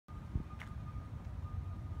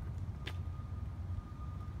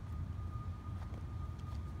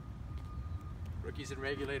rookies and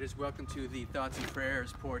regulators, welcome to the Thoughts and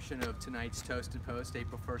Prayers portion of tonight's Toast and Post,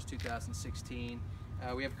 April 1st, 2016.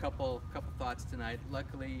 We have a couple thoughts tonight.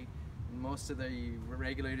 Luckily, most of the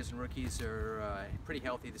regulators and rookies are pretty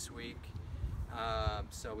healthy this week,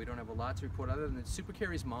 so we don't have a lot to report other than Super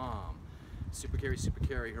Carrie's mom. Super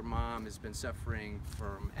Carrie, her mom has been suffering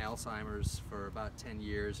from Alzheimer's for about 10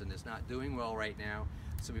 years and is not doing well right now,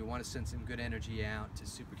 so we want to send some good energy out to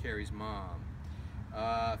Super Carrie's mom.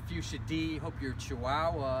 Fuchsia D, hope your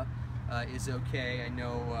Chihuahua is okay. I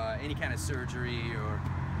know any kind of surgery or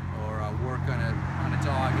work on a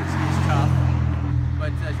dog is tough,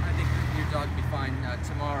 but I think your dog will be fine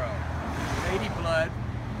tomorrow. Lady Blood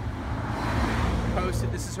posted,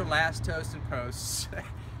 this is her last Toast and Posts,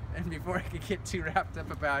 and before I could get too wrapped up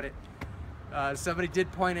about it, somebody did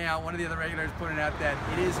point out, one of the other regulators pointed out that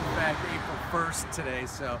it is in fact April 1st today,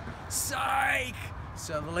 so psych!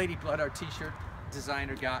 So the Lady Blood, our t-shirt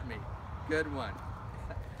designer, got me. Good one.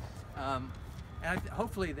 And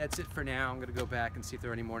hopefully that's it for now. I'm going to go back and see if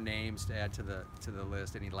there are any more names to add to the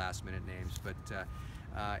list, any last minute names. But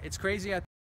it's crazy out there.